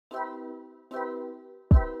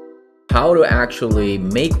how to actually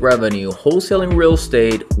make revenue wholesaling real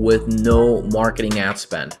estate with no marketing ad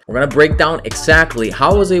spend. We're gonna break down exactly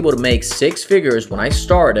how I was able to make 6 figures when I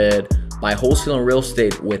started by wholesaling real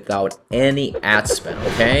estate without any ad spend,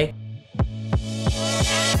 okay?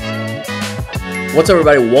 What's up,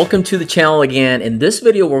 everybody? Welcome to the channel again. In this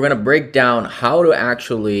video, we're going to break down how to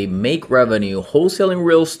actually make revenue wholesaling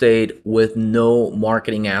real estate with no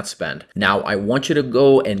marketing ad spend. Now, I want you to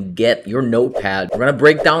go and get your notepad. We're going to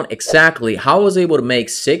break down exactly how I was able to make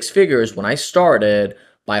 6 figures when I started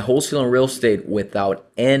by wholesaling real estate without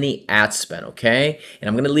any ad spend, okay? And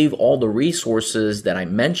I'm gonna leave all the resources that I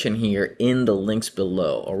mentioned here in the links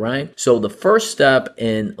below, all right? So the first step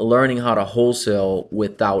in learning how to wholesale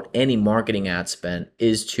without any marketing ad spend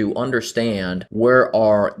is to understand where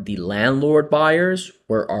are the landlord buyers,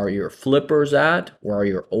 where are your flippers at, where are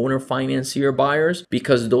your owner financier buyers,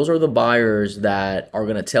 because those are the buyers that are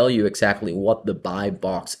gonna tell you exactly what the buy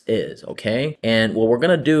box is, okay? And what we're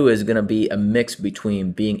gonna do is gonna be a mix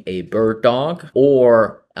between being a bird dog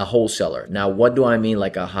or a wholesaler. Now, what do I mean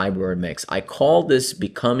like a hybrid mix? I call this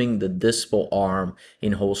becoming the dispo arm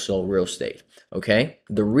in wholesale real estate. Okay,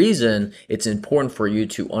 the reason it's important for you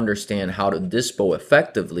to understand how to dispo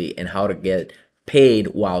effectively and how to get paid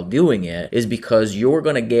while doing it is because you're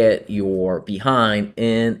going to get your behind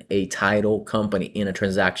in a title company in a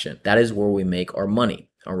transaction. That is where we make our money.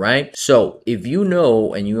 All right. So if you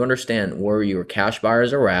know and you understand where your cash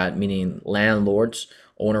buyers are at, meaning landlords,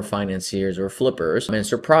 owner financiers, or flippers, and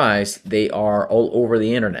surprise, they are all over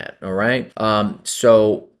the internet. All right.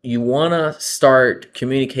 So you want to start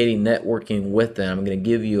communicating, networking with them. I'm going to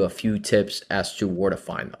give you a few tips as to where to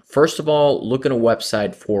find them. First of all, look at a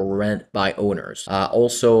website for rent by owners.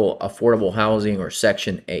 Also, affordable housing or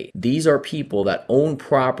Section 8. These are people that own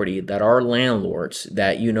property that are landlords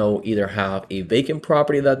that, you know, either have a vacant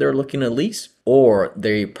property that they're looking to lease, or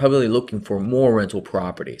they're probably looking for more rental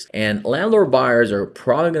properties. And landlord buyers are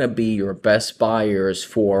probably going to be your best buyers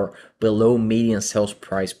for below median sales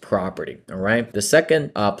price property. All right. The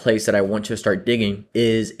second place that I want you to start digging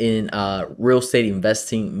is in real estate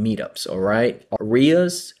investing meetups. All right.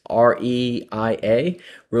 REIAs, REIA,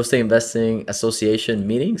 Real Estate Investing Association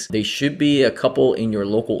meetings. They should be a couple in your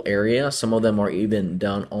local area. Some of them are even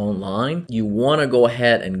done online. You want to go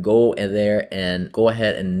ahead and go in there and go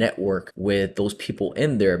ahead and network with those people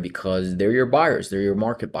in there because they're your buyers. They're your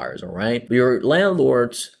market buyers. All right. Your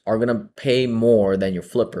landlords are going to pay more than your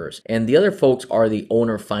flippers. And the other folks are the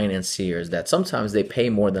owner financiers that sometimes they pay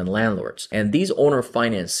more than landlords. And these owner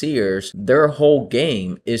financiers, their whole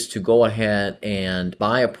game is to go ahead and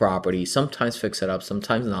buy a property, sometimes fix it up,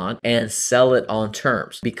 sometimes not, and sell it on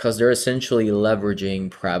terms because they're essentially leveraging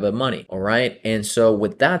private money. All right. And so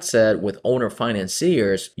with that said, with owner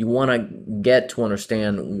financiers, you want to get to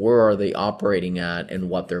understand where are they operating at and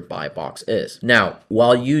what their buy box is. Now,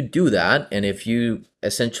 while you do that, and if you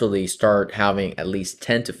essentially start having at least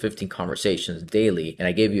 10 to 15 conversations daily, and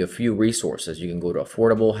I gave you a few resources. You can go to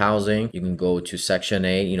affordable housing, you can go to Section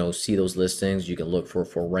 8, you know, see those listings. You can look for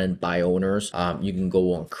rent by owners. You can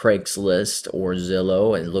go on Craigslist or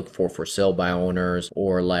Zillow and look for sale by owners,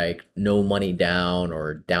 or like no money down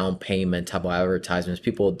or down payment type of advertisements,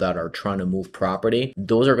 people that are trying to move property.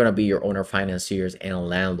 Those are going to be your owner financiers and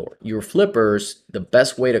landlord. Your flippers, the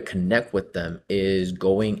best way to connect with them is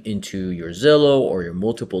going into your Zillow or your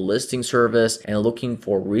multiple listing service and looking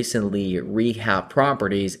for recently rehab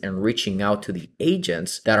properties and reaching out to the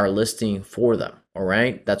agents that are listing for them. All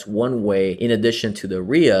right. That's one way in addition to the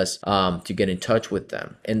RIAs to get in touch with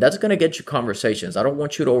them. And that's going to get you conversations. I don't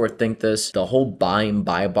want you to overthink this. The whole buy and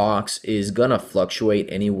buy box is going to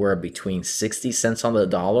fluctuate anywhere between 60 cents on the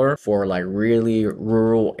dollar for like really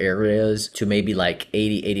rural areas to maybe like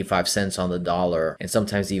 80, 85 cents on the dollar, and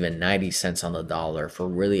sometimes even 90 cents on the dollar for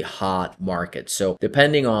really hot markets. So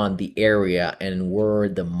depending on the area and where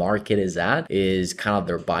the market is at is kind of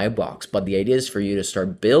their buy box. But the idea is for you to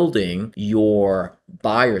start building your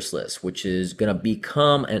buyers list, which is going to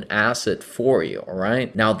become an asset for you. All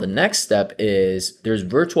right. Now, the next step is there's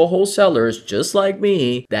virtual wholesalers just like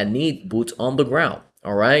me that need boots on the ground.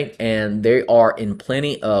 All right. And they are in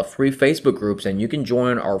plenty of free Facebook groups, and you can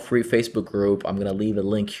join our free Facebook group. I'm going to leave a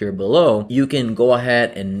link here below. You can go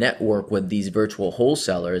ahead and network with these virtual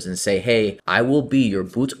wholesalers and say, hey, I will be your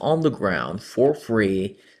boots on the ground for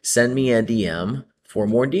free. Send me a DM for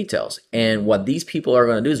more details. And what these people are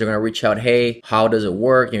going to do is they're going to reach out, hey, how does it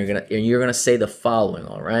work? And you're going to say the following,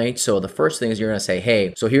 all right? So the first thing is you're going to say,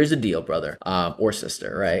 hey, so here's the deal, brother or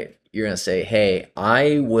sister, right? you're going to say, hey,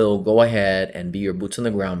 I will go ahead and be your boots on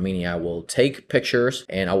the ground, meaning I will take pictures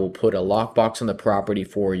and I will put a lockbox on the property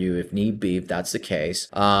for you if need be, if that's the case,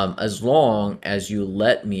 as long as you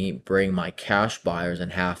let me bring my cash buyers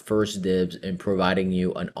and have first dibs in providing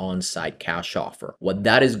you an on-site cash offer. What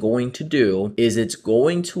that is going to do is it's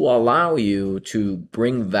going to allow you to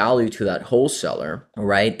bring value to that wholesaler,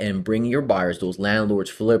 right? And bring your buyers, those landlords,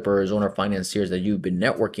 flippers, owner financiers that you've been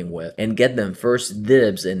networking with, and get them first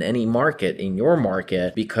dibs in any market, in your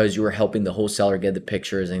market, because you're helping the wholesaler get the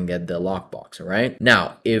pictures and get the lockbox, right?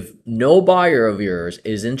 Now, if no buyer of yours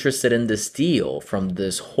is interested in this deal from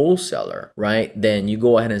this wholesaler, right, then you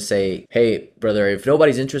go ahead and say, hey, brother, if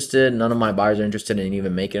nobody's interested, none of my buyers are interested in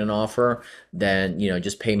even making an offer, then, you know,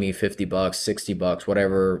 just pay me 50 bucks, 60 bucks,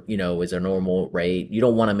 whatever, you know, is a normal rate. You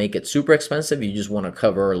don't want to make it super expensive. You just want to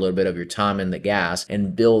cover a little bit of your time and the gas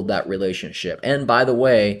and build that relationship. And by the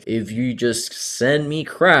way, if you just send me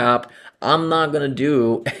crap, I'm not going to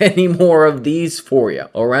do any more of these for you.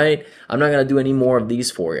 All right. I'm not going to do any more of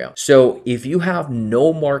these for you. So if you have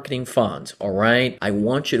no marketing funds, all right, I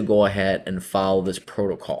want you to go ahead and follow this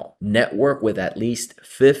protocol. Network with at least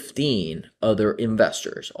 15 other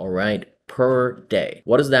investors. All right, per day.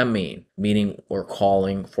 What does that mean? Meaning we're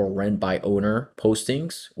calling for rent by owner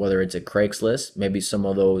postings, whether it's a Craigslist, maybe some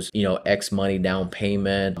of those, you know, X money down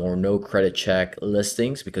payment or no credit check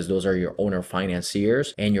listings, because those are your owner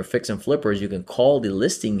financiers. And your fix and flippers, you can call the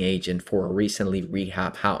listing agent for a recently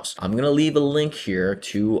rehab house. I'm going to leave a link here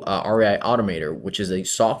to REI Automator, which is a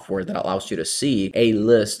software that allows you to see a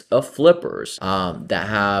list of flippers that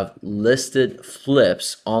have listed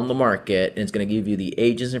flips on the market. And it's going to give you the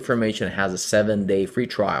agent's information. It has a 7-day free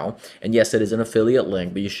trial. And yes, it is an affiliate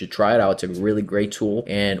link, but you should try it out. It's a really great tool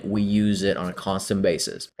and we use it on a constant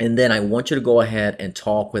basis. And then I want you to go ahead and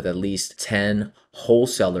talk with at least 10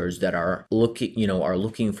 wholesalers that are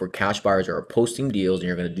looking for cash buyers or are posting deals. And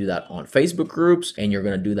you're going to do that on Facebook groups, and you're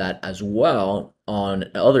going to do that as well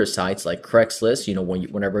on other sites like Craigslist, you know,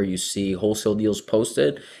 whenever you see wholesale deals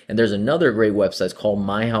posted. And there's another great website called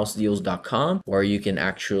myhousedeals.com where you can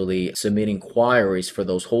actually submit inquiries for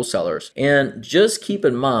those wholesalers. And just keep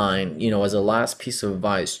in mind, you know, as a last piece of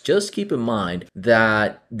advice, just keep in mind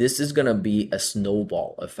that this is going to be a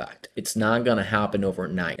snowball effect. It's not going to happen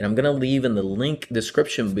overnight. And I'm going to leave in the link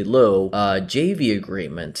description below a JV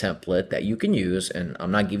agreement template that you can use. And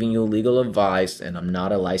I'm not giving you legal advice and I'm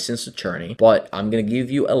not a licensed attorney, but I'm going to give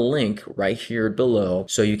you a link right here below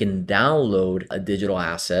so you can download a digital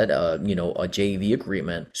asset, a JV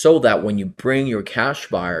agreement, so that when you bring your cash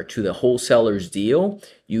buyer to the wholesaler's deal,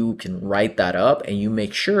 you can write that up and you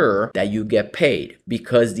make sure that you get paid,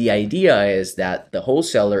 because the idea is that the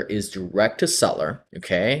wholesaler is direct to seller.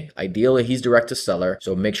 Okay. Ideally, he's direct to seller.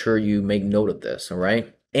 So make sure you make note of this. All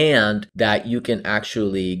right. And that you can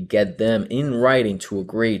actually get them in writing to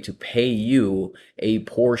agree to pay you a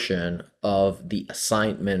portion of the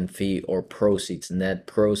assignment fee or proceeds, net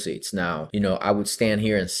proceeds. Now, you know, I would stand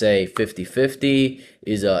here and say 50-50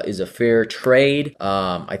 is a fair trade.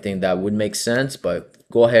 I think that would make sense, but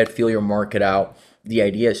go ahead, feel your market out. The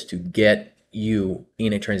idea is to get you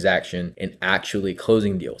in a transaction and actually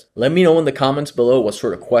closing deals. Let me know in the comments below what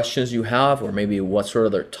sort of questions you have, or maybe what sort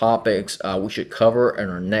of other topics we should cover in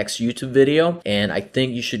our next YouTube video. And I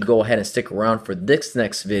think you should go ahead and stick around for this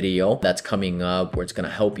next video that's coming up, where it's going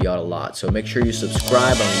to help you out a lot. So make sure you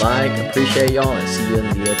subscribe and like. Appreciate y'all, and see you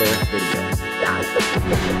in the other video.